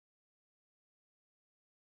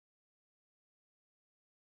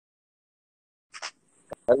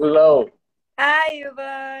Hello. Hi,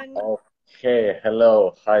 Yuvan. Okay,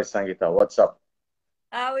 hello. Hi, Sangeeta. What's up?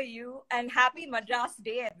 How are you? And happy Madras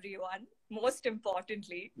Day, everyone. Most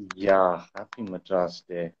importantly. Yeah, happy Madras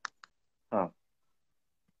Day. Huh.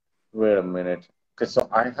 Wait a minute. Okay, so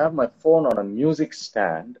I have my phone on a music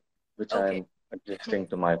stand, which Okay. I'm adjusting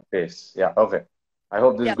to my face. Yeah, okay. I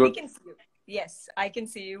hope this is Yeah, we good. can see you. Yes, I can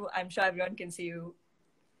see you. I'm sure everyone can see you.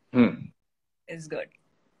 Hmm. Is good.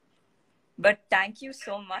 But thank you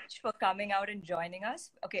so much for coming out and joining us.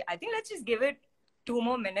 Okay, I think let's just give it 2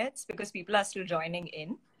 more minutes because people are still joining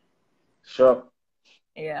in. Sure.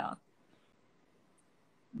 Yeah.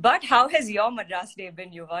 But how has your Madras Day been,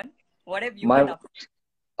 Yuvan? What have you been My up to?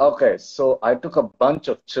 okay, so I took a bunch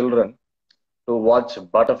of children to watch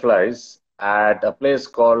butterflies at a place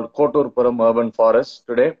called Koturpuram Urban Forest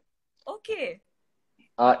today. Okay.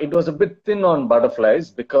 It was a bit thin on butterflies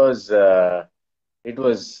because it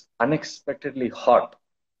was unexpectedly hot.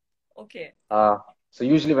 Okay. Uh, so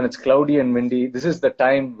usually when it's cloudy and windy, this is the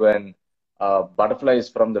time when butterflies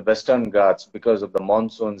from the Western Ghats, because of the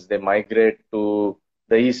monsoons, they migrate to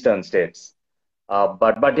the eastern states.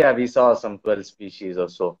 But yeah, we saw some 12 species or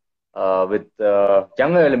so with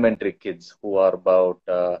younger elementary kids who are about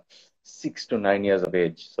 6 to 9 years of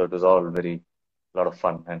age. So it was all very a lot of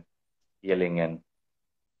fun and yelling and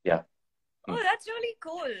yeah. Hmm. Oh, that's really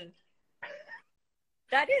cool.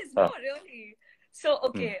 That is, no, Uh, really. So, hmm.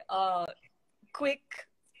 okay, quick,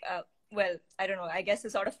 well, I don't know, I guess a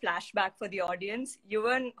sort of flashback for the audience.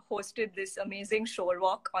 Yuvan hosted this amazing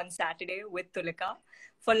Shorewalk on Saturday with Tulika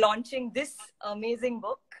for launching this amazing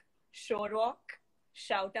book, Shorewalk.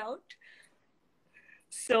 Shout out.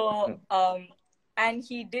 So, Hmm. and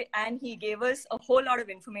he gave us a whole lot of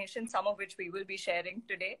information, some of which we will be sharing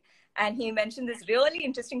today. And he mentioned this really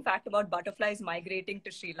interesting fact about butterflies migrating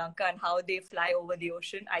to Sri Lanka and how they fly over the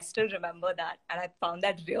ocean. I still remember that, and I found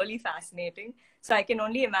that really fascinating. So I can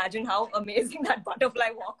only imagine how amazing that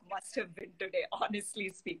butterfly walk must have been today, honestly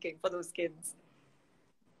speaking, for those kids.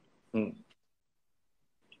 Hmm.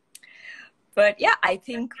 But yeah, I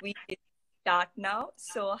think we can start now.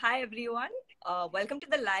 So, hi everyone. Welcome to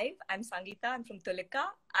the live. I'm Sangeeta. I'm from Tulika.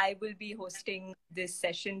 I will be hosting this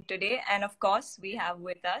session today. And of course, we have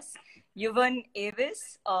with us Yuvan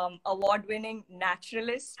Aves, award winning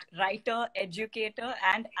naturalist, writer, educator,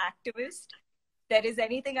 and activist. If there is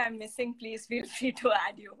anything I'm missing, please feel free to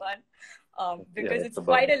add, Yuvan, Yeah, because that's it's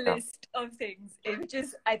about quite it. a Yeah. list of things, which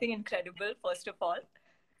is, I think, incredible, first of all.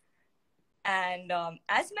 And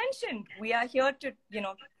as mentioned, we are here to,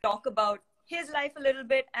 talk about his life a little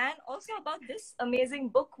bit and also about this amazing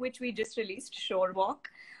book which we just released, Shorewalk,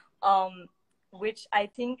 um, which I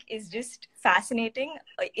think is just fascinating.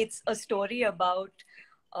 It's a story about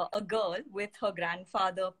a girl with her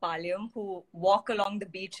grandfather, Palyam, who walk along the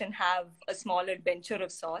beach and have a small adventure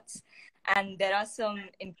of sorts. And there are some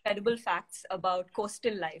incredible facts about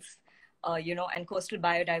coastal life, and coastal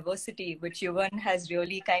biodiversity, which Yuvan has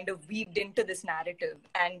really kind of weaved into this narrative.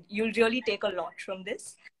 And you'll really take a lot from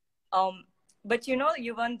this. But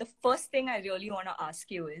Yuvan, the first thing I really want to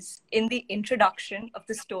ask you is in the introduction of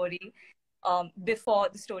the story, before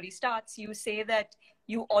the story starts, you say that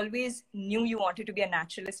you always knew you wanted to be a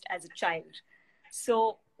naturalist as a child.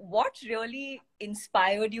 So, what really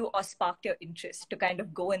inspired you or sparked your interest to kind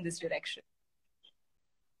of go in this direction?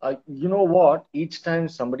 You know what? Each time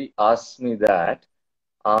somebody asks me that,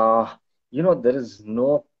 uh, there is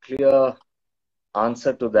no clear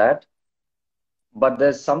answer to that, but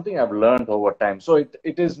there's something I've learned over time. So it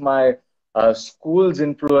is my school's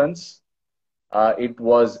influence. It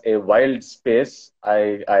was a wild space.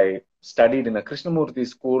 I studied in a Krishnamurti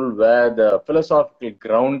school where the philosophical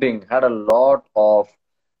grounding had a lot of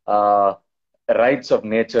uh, rights of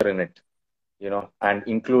nature in it, and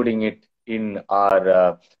including it in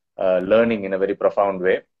our learning in a very profound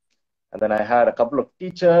way. And then I had a couple of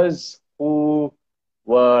teachers who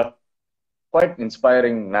were quite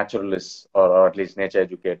inspiring naturalists, or at least nature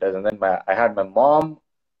educators. And then I had my mom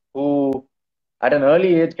who, at an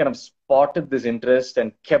early age, kind of spotted this interest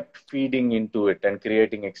and kept feeding into it and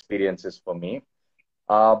creating experiences for me.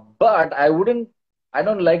 But I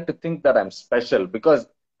don't like to think that I'm special because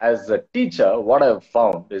as a teacher, what I've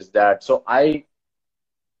found is that so I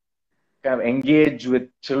kind of engage with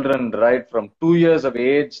children right from 2 years of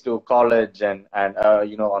age to college and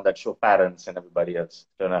on that show parents and everybody else,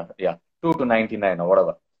 yeah, 2 to 99 or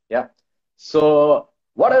whatever. Yeah. So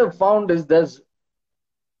what I've found is there's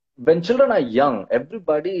when children are young,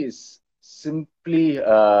 everybody is simply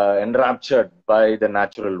enraptured by the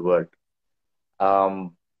natural world.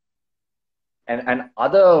 um, and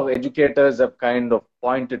other educators have kind of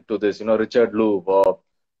pointed to this, Richard Louvre or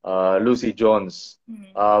Lucy Jones.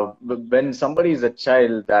 Mm. When somebody is a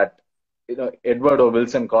child, that Edward O.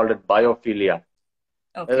 Wilson called it biophilia.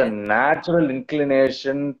 There's a Okay. natural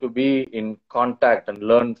inclination to be in contact and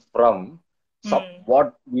learn from Mm.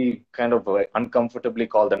 what we kind of uncomfortably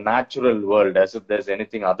call the natural world, as if there's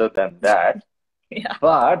anything other than that. Yeah.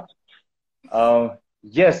 But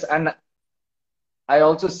yes, and I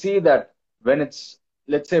also see that when it's,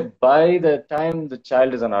 let's say, by the time the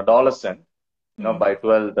child is an adolescent, Mm. by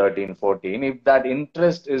 12, 13, 14, if that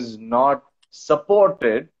interest is not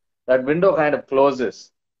supported, that window kind of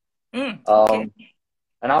closes. Mm. Okay. Um,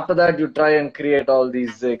 and after that, you try and create all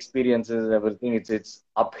these experiences and everything. It's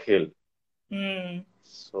uphill. Mm.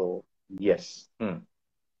 So yes.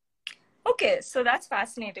 Okay, so that's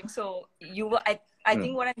fascinating. So you were, I Hmm.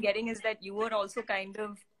 think what I'm getting is that you were also kind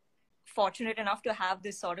of fortunate enough to have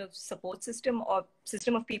this sort of support system or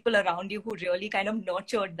system of people around you who really kind of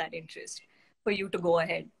nurtured that interest for you to go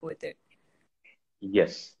ahead with it.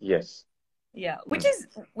 Yes, yes. Yeah, Hmm.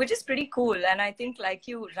 which is pretty cool. And I think, like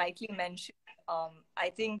you rightly mentioned, I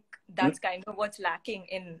think Hmm. that's kind of what's lacking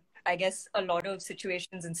in, I guess, a lot of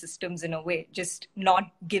situations and systems in a way, just not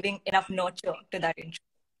giving enough nurture to that interest.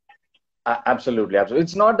 Absolutely, absolutely.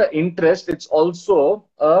 It's not the interest, it's also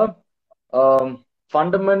a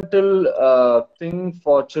fundamental thing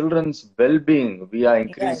for children's well-being. We are Right.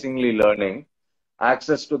 increasingly learning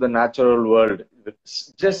access to the natural world.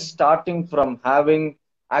 It's just Mm. starting from having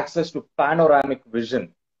access to panoramic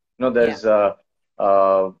vision. Yeah. There's a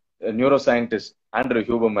neuroscientist, Andrew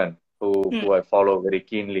Huberman, Mm. who I follow very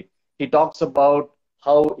keenly. He talks about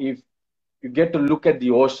how if you get to look at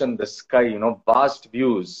the ocean, the sky, vast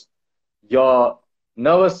views, your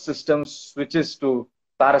nervous system switches to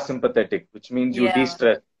parasympathetic, which means you Yeah.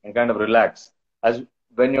 de-stress and kind of relax. As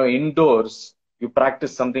when you're indoors, you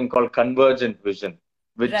practice something called convergent vision,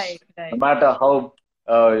 which Right. no Right. matter how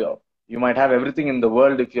you might have everything in the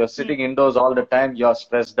world, if you're Mm. sitting indoors all the time, you're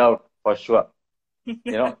stressed out for sure.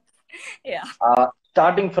 You know, Yeah.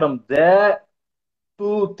 Starting from there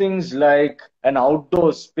to things like an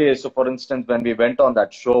outdoor space. So, for instance, when we went on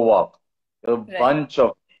that show walk, a Right. bunch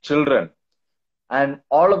of children, and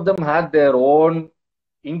all of them had their own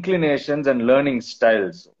inclinations and learning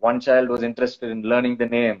styles. One child was interested in learning the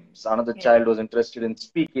names, another Yeah. child was interested in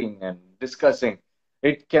speaking and discussing.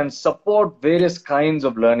 It can support various kinds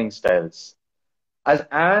of learning styles,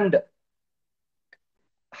 and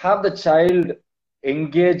have the child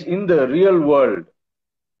engage in the real world,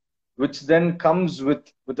 which then comes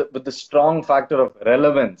with the strong factor of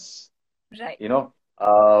relevance, Right. you know,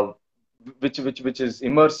 uh, which is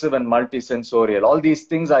immersive and multisensorial. All these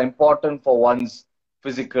things are important for one's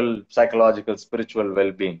physical, psychological, spiritual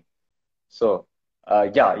well-being. So,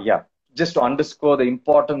 yeah. Just to underscore the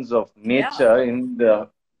importance of Yeah. nature in the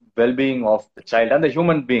well-being of the child and the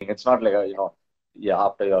human being. It's not like yeah,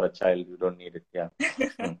 after you're a child, you don't need it. Yeah.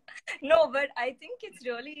 Hmm. No, but I think it's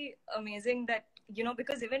really amazing that,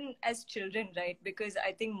 because even as children, right? Because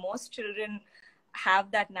I think most children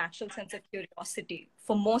have that natural sense of curiosity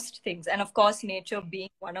for most things. And of course, nature being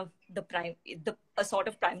one of a sort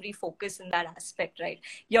of primary focus in that aspect, right?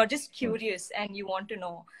 You're just Hmm. curious and you want to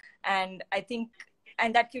know. And I think,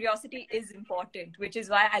 and that curiosity is important, which is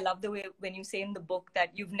why I love the way when you say in the book that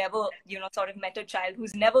you've never, sort of met a child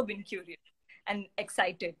who's never been curious and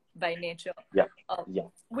excited by nature, Yeah. uh, Yeah.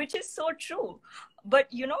 which is so true. But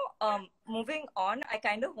moving on, I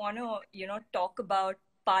kind of want to talk about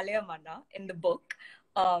Palayamanna in the book.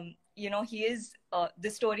 He is the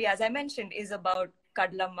story, as I mentioned, is about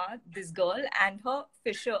Kadalamma, this girl, and her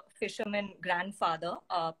fisherman grandfather,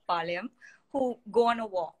 Palayam, who go on a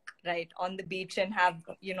walk, right, on the beach and have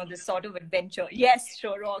this sort of adventure. Yes,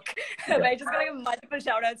 Shorewalk. Yeah. We're just gonna give multiple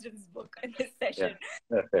shout outs to this book in this Yeah. session.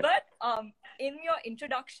 Okay. But in your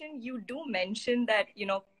introduction, you do mention that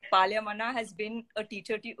Palayamanna has been a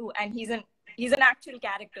teacher to you, and he's an actual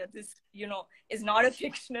character. This is not a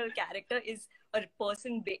fictional character. Is a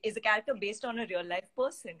character based on a real life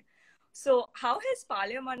person. So how has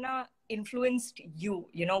Palayamanna influenced you?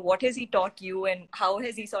 What has he taught you, and how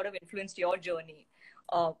has he sort of influenced your journey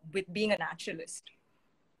with being a naturalist?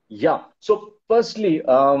 Yeah. So, firstly,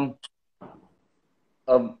 along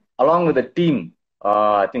with the team,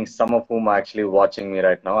 I think some of whom are actually watching me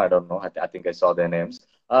right now. I don't know. I think I saw their names.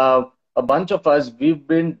 A bunch of us, we've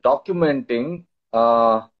been documenting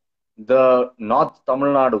the North Tamil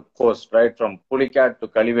Nadu coast, right, from Pulicat to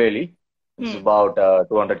Kaliveli, which is Hmm. about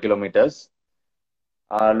 200 kilometers,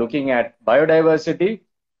 looking at biodiversity,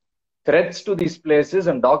 threats to these places,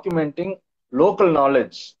 and documenting local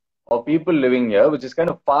knowledge of people living here, which is kind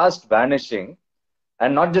of fast vanishing.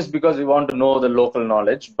 And not just because we want to know the local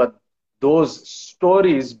knowledge, but those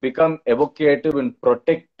stories become evocative in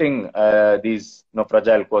protecting these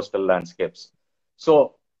fragile coastal landscapes.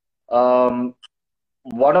 So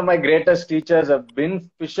one of my greatest teachers have been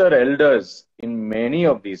fisher elders in many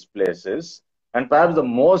of these places. And perhaps the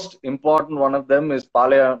most important one of them is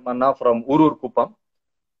Palayamanna from Urur Kupam,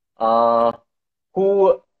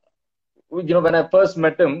 who, when I first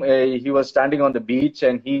met him, he was standing on the beach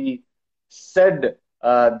and he said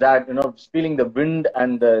that, feeling the wind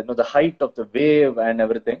and the height of the wave and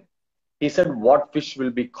everything. He said what fish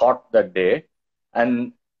will be caught that day.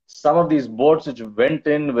 And some of these boats which went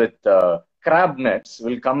in with crab nets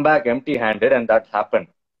will come back empty handed, and that happened.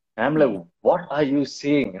 And I'm like, what are you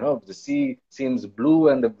seeing? The sea seems blue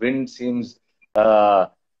and the wind seems uh,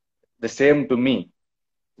 the same to me.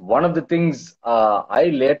 One of the things I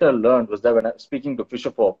later learned was that when I'm speaking to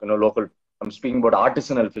fisherfolk, local, I'm speaking about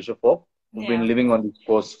artisanal fisherfolk who've been Yeah. living on these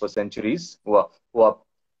coasts for centuries, who are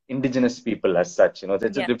indigenous people as such.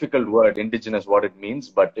 It's a Yeah. difficult word, indigenous, what it means,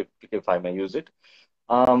 but if I may use it,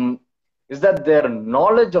 um, is that their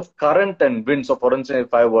knowledge of current and wind. So, for instance,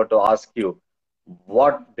 if I were to ask you,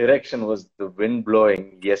 what direction was the wind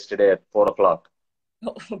blowing yesterday at 4 o'clock?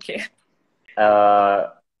 Oh, okay. Uh,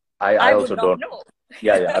 I I would also not don't. know.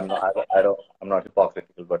 Yeah. I'm not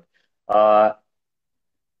hypocritical, but uh,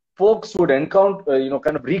 folks would encounter,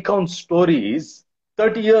 kind of recount stories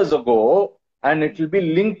 30 years ago, and it will be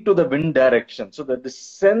linked to the wind direction. So that the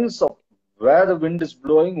sense of where the wind is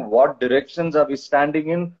blowing, what directions are we standing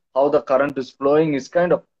in, how the current is flowing is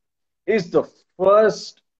the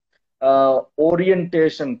first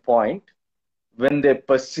orientation point when they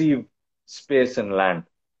perceive space and land.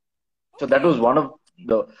 So that was Okay. one of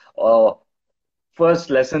the uh, first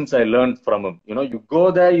lessons I learned from him. You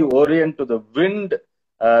go there, you orient to the wind,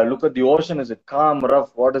 look at the ocean. Is it calm,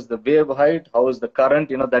 rough? What is the wave height? How is the current?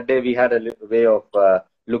 That day we had a way of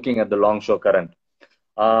looking at the longshore current.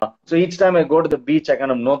 So each time I go to the beach, I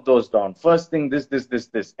kind of note those down. First thing, this,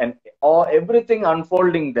 and everything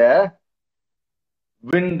unfolding there,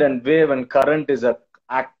 wind and wave and current is a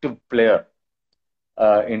active player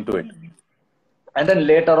into it. And then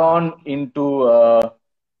later on into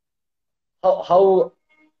how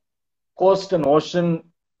coast and ocean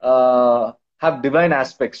have divine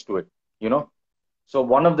aspects to it, you know. So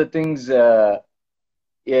one of the things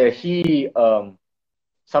yeah, he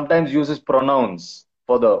sometimes uses pronouns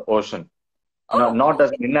for the ocean, Oh, not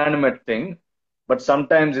as okay. an inanimate thing, but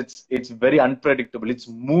sometimes it's very unpredictable. It's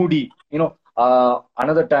moody.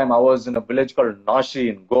 Another time I was in a village called Nashi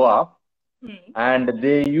in Goa, Hmm. and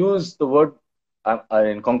they use the word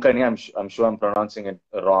in Konkani. I'm sure I'm pronouncing it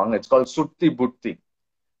wrong. It's called Sutti Butti,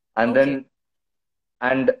 and Okay. then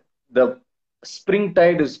and the spring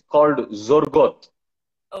tide is called Zorgot.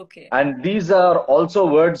 Okay. And these are also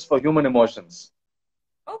words for human emotions.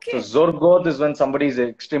 So Okay. Zorgot is when somebody is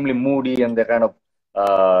extremely moody and they're kind of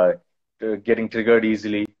uh, getting triggered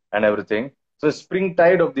easily and everything. So the spring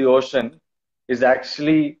tide of the ocean is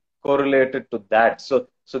actually correlated to that. So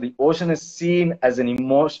the ocean is seen as an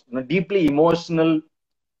deeply emotional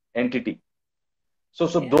entity. So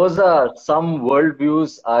Yeah. those are some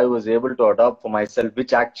worldviews I was able to adopt for myself,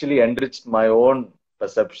 which actually enriched my own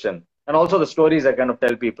perception, and also the stories I kind of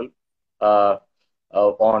tell people uh,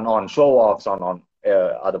 on Shorewalks, on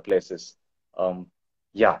other places. Um,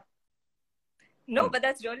 yeah. No, Mm, but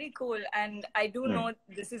that's really cool. And I do mm, know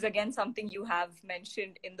this is again something you have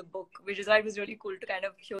mentioned in the book, which is why it was really cool to kind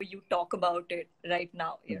of hear you talk about it right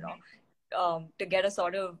now, mm. to get a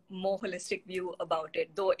sort of more holistic view about it,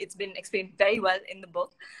 though it's been explained very well in the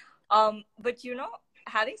book. But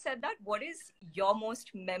having said that, what is your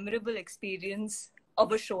most memorable experience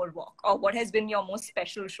of a shore walk, or what has been your most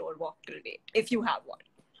special shore walk till date, if you have one?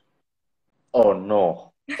 Oh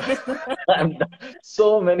no. I've done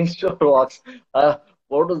so many shore walks.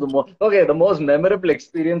 What was the most? Okay, the most memorable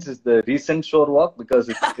experience is the recent shore walk because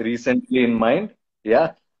it's recently in mind.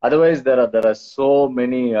 Yeah. Otherwise, there are so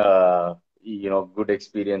many good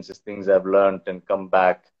experiences, things I've learned and come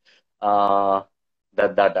back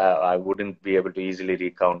that I wouldn't be able to easily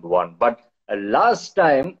recount one. But last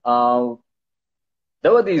time,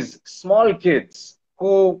 there were these small kids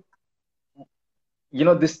who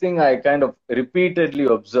this thing I kind of repeatedly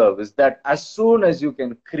observe is that as soon as you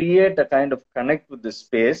can create a kind of connect with the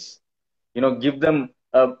space, give them,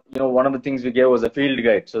 one of the things we gave was a field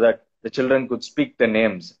guide so that the children could speak the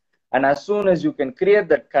names. And as soon as you can create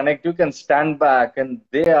that connect, you can stand back and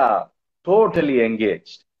they are totally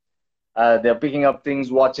engaged. They're picking up things,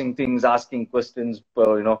 watching things, asking questions,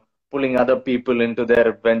 pulling other people into their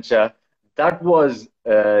adventure. That was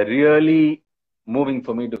really moving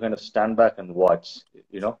for me to kind of stand back and watch,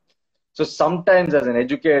 you know. So sometimes as an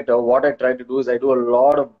educator, what I try to do is I do a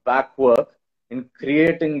lot of back work in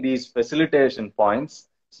creating these facilitation points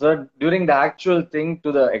so that during the actual thing,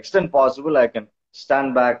 to the extent possible, I can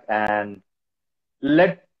stand back and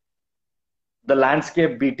let the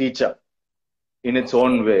landscape be teacher in its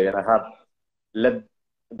own Okay. way, and I have let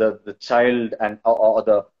the child and or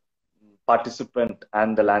the participant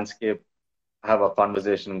and the landscape have a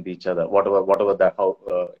conversation with each other, whatever that how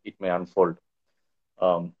it may unfold.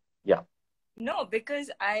 Yeah. No,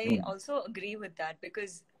 because I Mm. also agree with that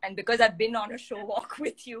because I've been on a show walk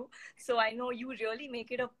with you, so I know you really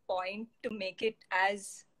make it a point to make it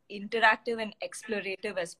as interactive and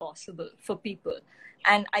explorative as possible for people.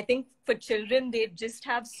 And I think for children, they just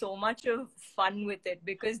have so much of fun with it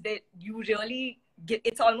because you really get,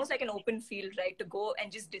 it's almost like an open field, right? To go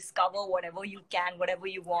and just discover whatever you can, whatever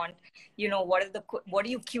you want. What are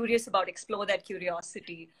you curious about? Explore that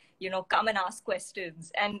curiosity, come and ask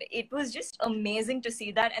questions. And it was just amazing to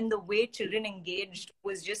see that. And the way children engaged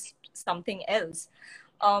was just something else.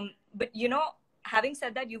 But, having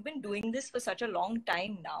said that, you've been doing this for such a long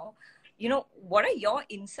time now. What are your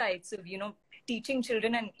insights of, teaching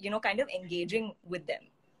children and, kind of engaging with them?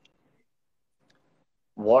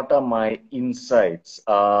 What are my insights?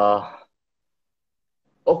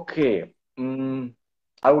 Okay.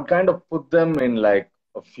 I would kind of put them in like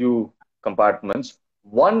a few compartments.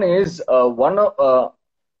 One is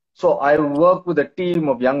so I work with a team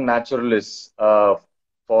of young naturalists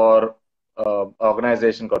for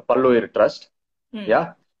organization called Palluir Trust. Hmm.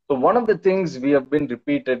 Yeah. So one of the things we have been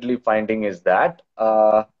repeatedly finding is that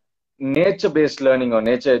nature-based learning or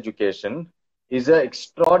nature education is an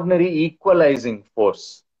extraordinary equalizing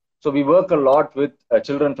force. So we work a lot with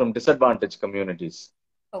children from disadvantaged communities.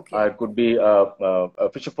 Okay. It could be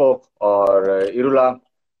fisherfolk or Irula,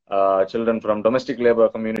 children from domestic labor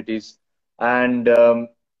communities. And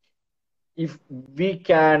if we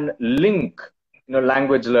can link,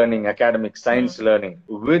 language learning, academic Hmm. science learning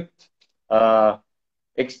with uh,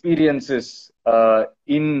 experiences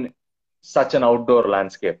in such an outdoor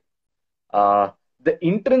landscape, uh, the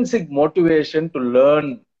intrinsic motivation to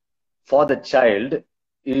learn for the child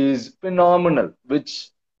is phenomenal,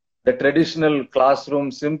 which the traditional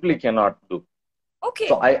classroom simply cannot do.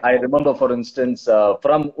 So Okay. I remember, for instance,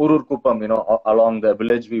 from Urur Kupam, along the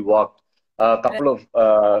village we walked, a Right. couple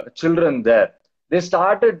of children there. They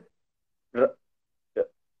started,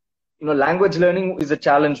 language learning is a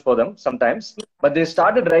challenge for them sometimes, but they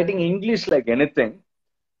started writing English like anything.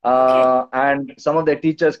 Okay. And some of their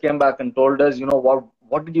teachers came back and told us,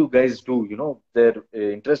 what did you guys do? Their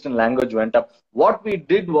interest in language went up. What we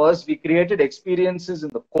did was we created experiences in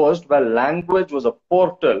the coast where language was a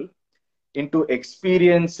portal into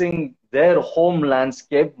experiencing their home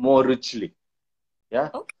landscape more richly. Yeah.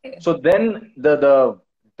 Okay. So then the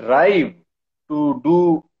drive to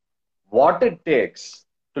do what it takes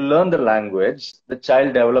to learn the language, the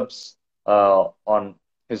child develops on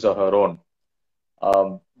his or her own.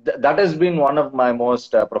 That has been one of my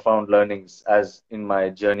most profound learnings as in my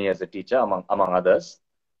journey as a teacher, among others.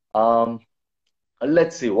 Um,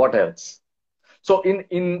 let's see what else. So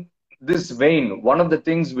in this vein, one of the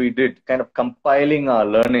things we did, kind of compiling our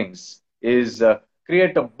learnings, is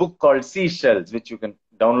create a book called Seashells, which you can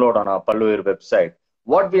download on our Palluir website.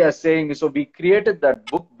 What we are saying is, so we created that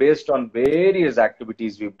book based on various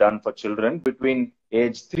activities we've done for children between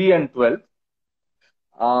age 3 and 12.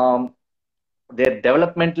 Um, their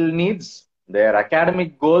developmental needs, their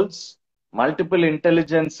academic goals, multiple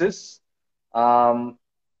intelligences, um,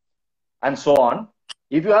 and so on.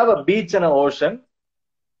 If you have a beach and an ocean,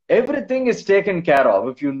 everything is taken care of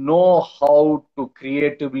if you know how to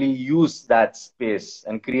creatively use that space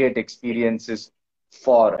and create experiences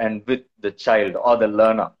for and with the child or the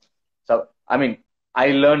learner. So, I mean, I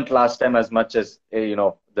learned last time as much as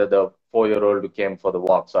the 4-year-old who came for the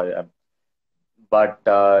walk. So, but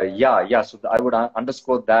yeah. So I would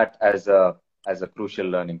underscore that as a crucial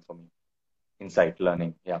learning for me, insight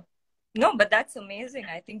learning. Yeah. No, but that's amazing.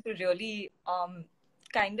 I think to really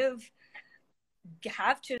kind of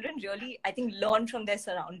have children really, I think, learn from their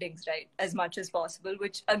surroundings, right, as much as possible,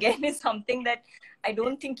 which again is something that I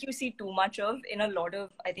don't think you see too much of in a lot of,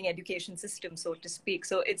 I think, education systems, so to speak.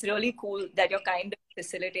 So it's really cool that you're kind of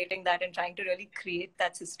facilitating that and trying to really create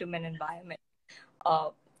that system and environment, uh,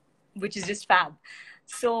 which is just fab.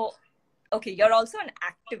 So, okay, you're also an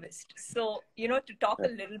activist. So, to talk a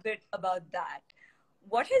little bit about that,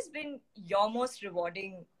 what has been your most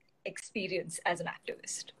rewarding experience as an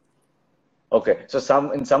activist? Okay.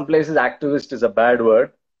 So in some places activist is a bad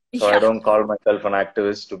word. So I Yeah. don't call myself an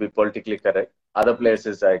activist to be politically correct. Other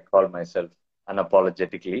places I call myself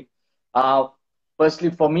unapologetically. Uh, firstly,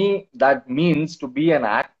 for me, that means to be an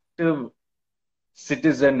active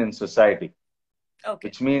citizen in society, Okay.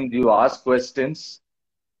 which means you ask questions,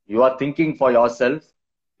 you are thinking for yourself,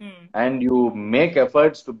 Hmm. and you make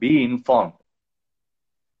efforts to be informed,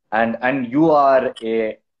 and you are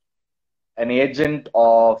an agent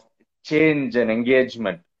of change and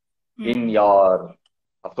engagement in Hmm. your,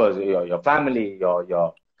 of course, your family, your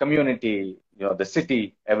community, the city,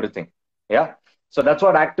 everything. Yeah. So that's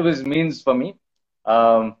what activism means for me.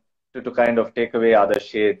 To kind of take away other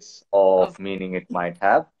shades of Of meaning it might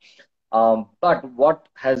have. But what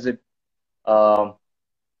has it? Um,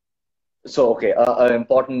 so okay, an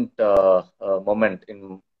important moment in,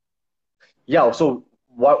 yeah. So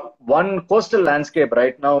one coastal landscape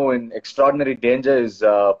right now in extraordinary danger is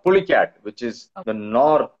Pulicat, which is of the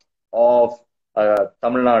north of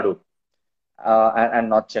Tamil Nadu, and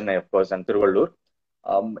not Chennai, of course, and Tiruvallur.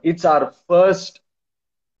 It's our first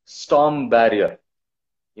storm barrier.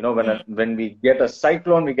 hmm. When we get a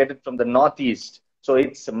cyclone, we get it from the northeast. So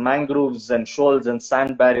it's mangroves and shoals and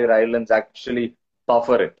sand barrier islands actually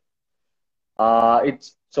buffer it. It's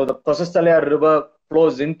so the Kosastalaya River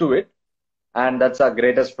flows into it, and that's our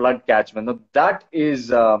greatest flood catchment. Now, that is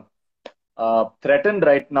threatened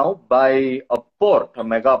right now by a port, a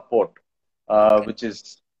mega port, Okay. which is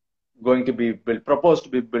going to be built, proposed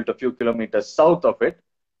to be built a few kilometers south of it.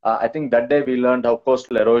 I think that day we learned how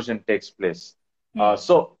coastal erosion takes place. Hmm.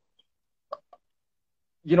 So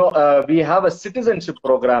we have a citizenship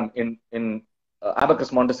program in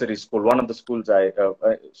Abacus Montessori School, one of the schools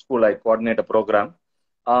I coordinate a program.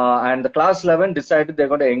 And the class 11 decided they're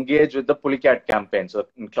going to engage with the Pulicat campaign. So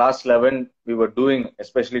in class 11, we were doing,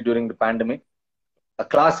 especially during the pandemic, a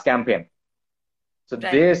class campaign. So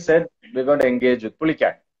Right. they said we're going to engage with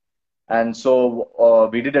Pulicat. And so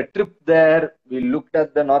we did a trip there. We looked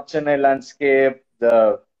at the North Chennai landscape,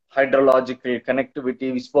 the hydrological connectivity.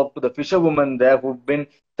 We spoke to the fisherwomen there who've been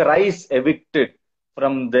thrice evicted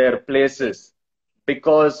from their Okay. places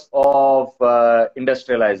because of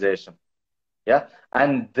industrialization. Yeah.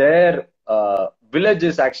 And their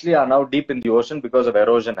villages actually are now deep in the ocean because of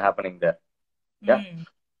erosion happening there. Yeah. Hmm.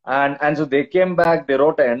 And so they came back, they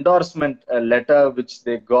wrote an endorsement letter, which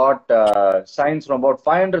they got signs from about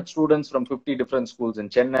 500 students from 50 different schools in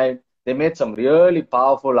Chennai. They made some really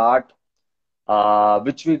powerful art,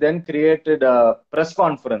 which we then created a press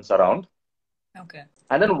conference around. Okay.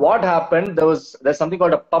 And then what happened? There's something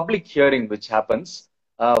called a public hearing, which happens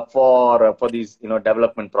for these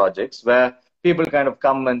development projects, where people kind of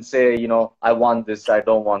come and say, I want this, I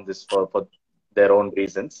don't want this for their own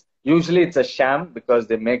reasons. Usually it's a sham because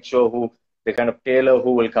they make sure who they kind of tailor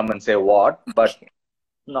who will come and say what, but Okay.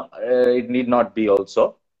 no, it need not be also.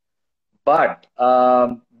 But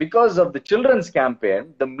because of the children's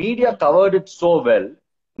campaign, the media Hmm. covered it so well.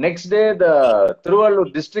 Next day, the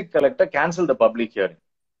Tiruvallur district collector canceled the public hearing.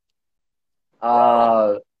 Oh.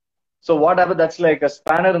 Uh, so what happened? That's like a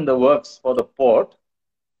spanner in the works for the port,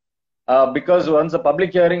 because once the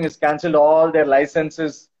public hearing is cancelled, all their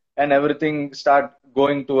licenses and everything start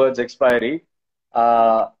going towards expiry.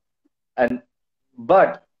 Uh, and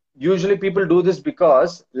but usually people do this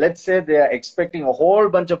because, let's say, they are expecting a whole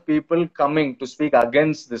bunch of people coming to speak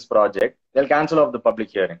against this project. They'll cancel off the public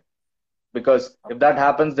hearing because if that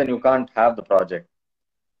happens, then you can't have the project.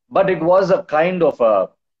 But it Okay. was a kind of a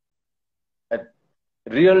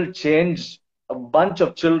real change a bunch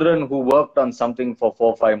of children who worked on something for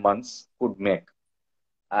 4 or 5 months could make.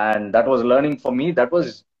 And that was learning for me. That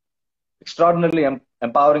was extraordinarily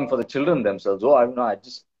empowering for the children themselves. Oh, I know, I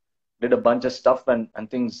just did a bunch of stuff, and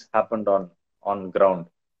things happened on ground.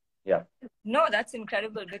 Yeah. No, that's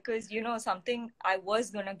incredible because, something I was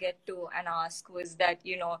going to get to and ask was that,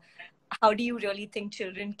 how do you really think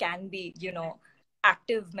children can be,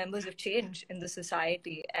 active members of change in the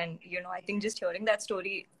society? And, I think just hearing that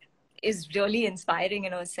story is really inspiring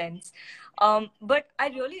in a sense. But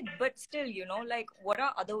still, like, what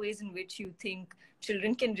are other ways in which you think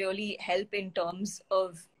children can really help in terms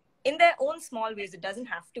of, in their own small ways? It doesn't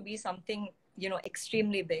have to be something,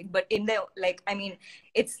 extremely big, but in their, like, I mean,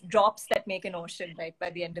 it's drops that make an ocean, right,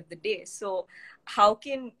 by the end of the day. So how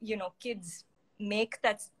can, kids make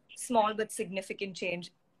that small but significant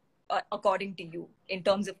change, according to you, in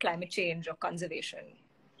terms of climate change or conservation?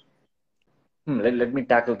 Let me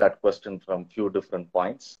tackle that question from few different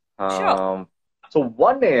points. Sure. So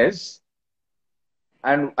one is,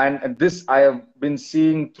 and this I have been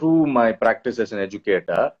seeing through my practice as an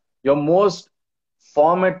educator, your most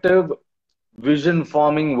formative vision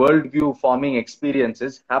forming, worldview forming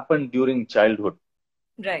experiences happen during childhood.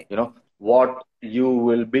 Right. What you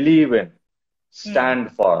will believe in, Hmm.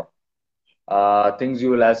 stand for, things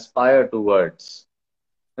you will aspire towards.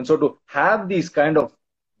 And so to have these kind of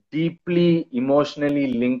deeply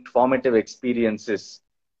emotionally linked formative experiences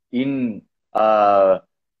in the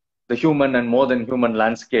human and more than human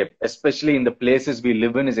landscape, especially in the places we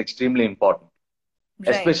live in, is extremely important,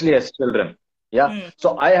 Right. especially as children. Yeah. Hmm.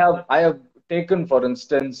 So I have taken, for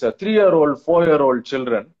instance, 3-year-old, 4-year-old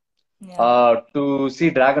children Yeah. to see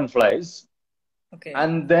dragonflies, Okay.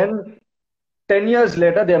 and then 10 years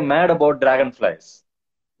later they're mad about dragonflies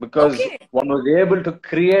because Okay. one was able to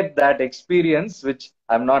create that experience, which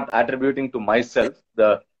I'm not attributing to myself.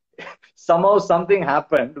 The somehow something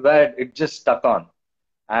happened where it just stuck on,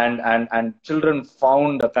 and children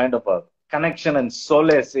found a kind of a connection and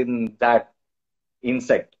solace in that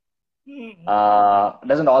insect. Hmm.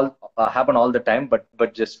 Doesn't all happen all the time,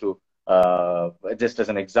 but just as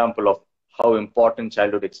an example of how important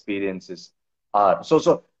childhood experiences are.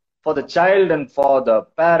 So for the child and for the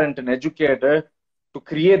parent and educator to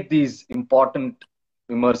create these important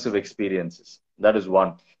immersive experiences. That is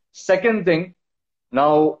one. Second thing,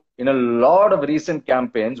 now in a lot of recent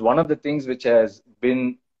campaigns, one of the things which has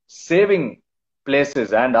been saving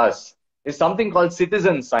places and us is something called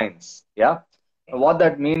citizen science. Yeah. What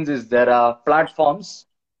that means is there are platforms.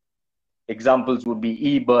 Examples would be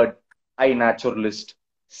eBird, iNaturalist,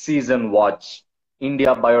 Season Watch,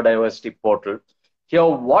 India Biodiversity Portal. Here,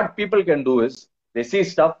 what people can do is they see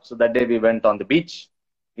stuff. So that day we went on the beach.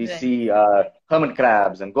 We Right. see hermit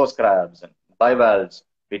crabs and ghost crabs and bivalves.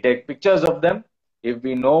 We take pictures of them. If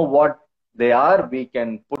we know what they are, we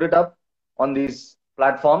can put it up on these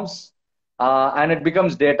platforms, and it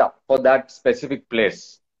becomes data for that specific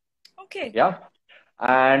place. Okay. Yeah,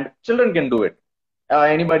 and children can do it.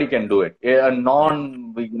 Anybody can do it. A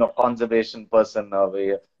Yeah. conservation person,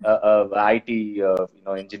 IT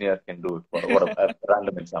engineer can do it. What a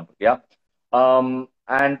random example. Yeah,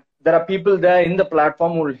 and there are people there in the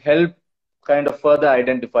platform who will help kind of further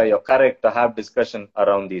identify or correct or have discussion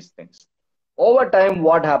around these things. Over time,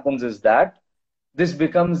 what happens is that this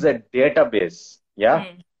becomes a database. Yeah.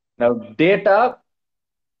 Hmm. Now, data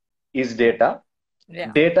is data.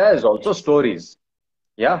 Yeah. Data is also stories.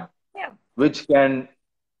 Yeah, Yeah. which can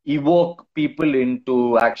evoke people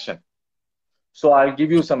into action. So I'll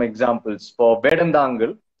give you some examples. For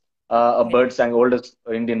Vedandangal, a Yeah. oldest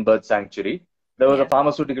Indian bird sanctuary, there was a Yeah.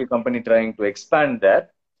 pharmaceutical company trying to expand there,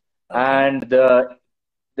 Okay. and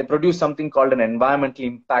they produced something called an environmental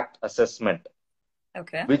impact assessment,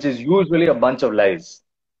 Okay. which is usually a bunch of lies.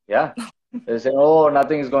 Yeah. They say, oh,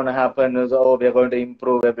 nothing is going to happen. Oh, we are going to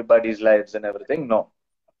improve everybody's lives and everything. No.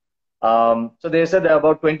 So they said there are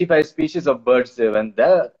about 25 species of birds there went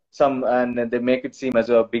there. And they make it seem as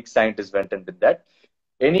though a big scientist went and did that.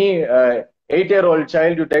 Any 8-year-old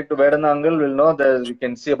child you take to Vedanangal will know that you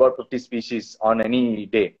can see about 50 species on any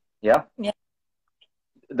day. Yeah. Yeah.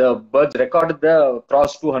 The birds recorded there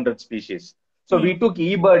across 200 species. So Hmm. we took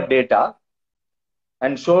eBird data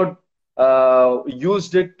and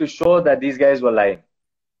used it to show that these guys were lying.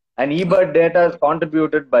 And eBird data is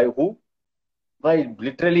contributed by who? By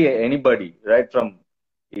literally anybody, right from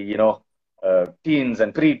you know teens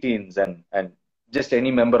and pre-teens and just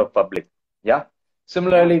any member of public. Yeah. Yeah.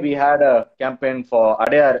 Similarly, we had a campaign for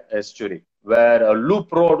Adayar Estuary where a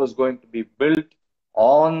loop road was going to be built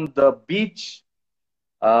on the beach,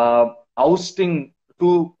 ousting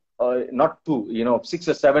two, not two, 6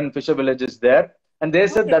 or 7 fisher villages there, and they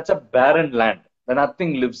said Okay. that's a barren land, that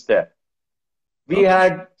nothing lives there. We Okay.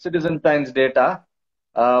 had citizen science data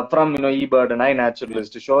from eBird and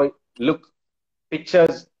iNaturalist to show, look,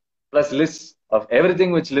 pictures plus lists of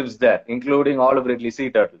everything which lives there, including all of Ridley sea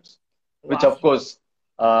turtles, which Wow. of course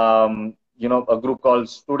a group called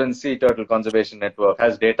Student Sea Turtle Conservation Network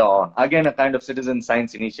has data on. Again, a kind of citizen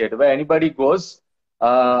science initiative where anybody goes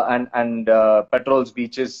and patrols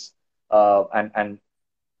beaches and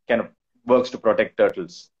kind of works to protect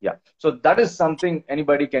turtles. Yeah, so that is something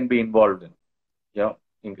anybody can be involved in,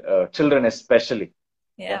 children especially.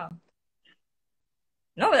 Yeah. Yeah.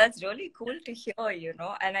 No, that's really cool to hear.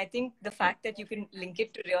 And I think the fact that you can link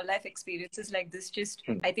it to real life experiences like this just,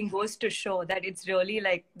 Hmm. I think, goes to show that it's really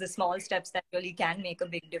like the small steps that really can make a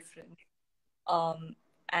big difference.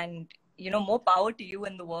 And more power to you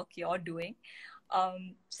and the work you're doing.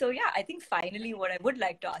 So yeah, I think finally what I would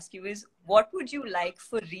like to ask you is what would you like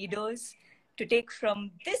for readers to take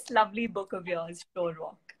from this lovely book of yours,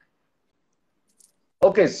 Shorewalk?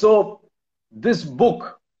 Okay, so this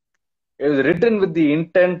book is written with the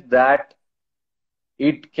intent that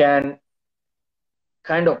it can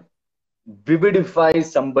kind of vividify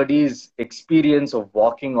somebody's experience of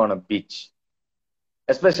walking on a beach,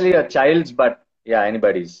 especially a child's, but yeah,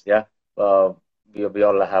 anybody's. Yeah, we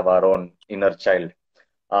all have our own inner child.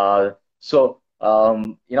 So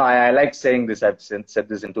I like saying this. I've said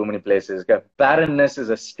this in too many places. Barrenness is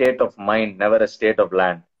a state of mind, never a state of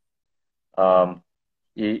land. Hmm. Um,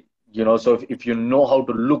 so if you know how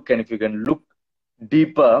to look, and if you can look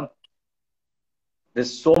deeper,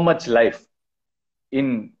 there's so much life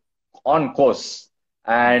in on course,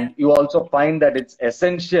 Yeah. and you also find that it's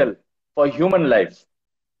essential for human life.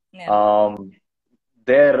 Yeah. Um,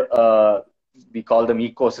 there, we call them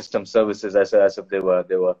ecosystem services, as if they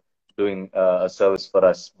were doing a service for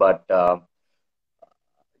us. But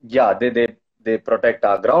yeah, they protect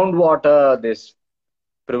our groundwater.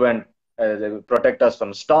 Prevent they protect us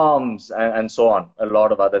from storms, and so on. A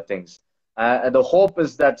lot of other things. And the hope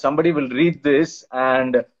is that somebody will read this,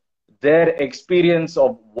 and their experience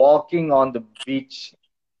of walking on the beach,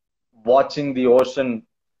 watching the ocean,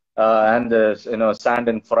 and the sand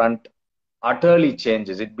in front, utterly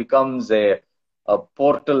changes. It becomes a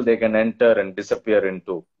portal they can enter and disappear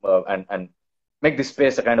into, and make this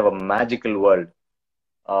space a kind of a magical world.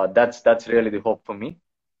 That's really the hope for me.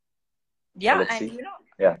 Yeah, Let's and see.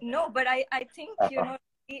 Yeah. no, but I think,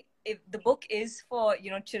 if the book is for,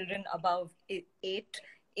 children above 8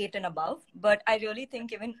 and above, but I really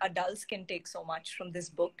think even adults can take so much from this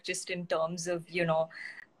book, just in terms of,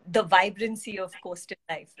 the vibrancy of coastal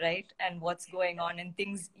life, right? And what's going on, and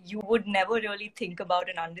things you would never really think about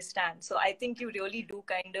and understand. So I think you really do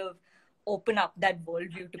kind of open up that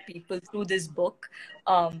worldview to people through this book.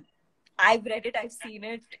 I've read it, I've seen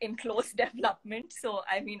it in close development. So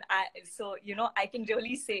I mean, I can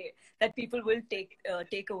really say that people will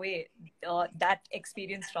take away that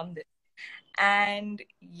experience from this. And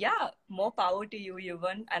yeah, more power to you,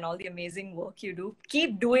 Yuvan, and all the amazing work you do.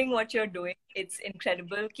 Keep doing what you're doing. It's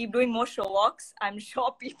incredible. Keep doing more show walks. I'm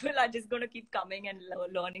sure people are just going to keep coming and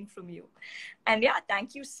learning from you. And yeah,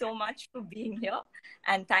 thank you so much for being here.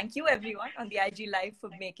 And thank you, everyone, on the IG Live for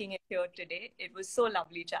making it here today. It was so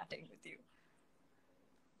lovely chatting with you.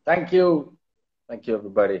 Thank you. Thank you,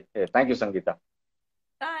 everybody. Hey, thank you, Sangeeta.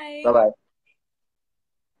 Bye. Bye bye.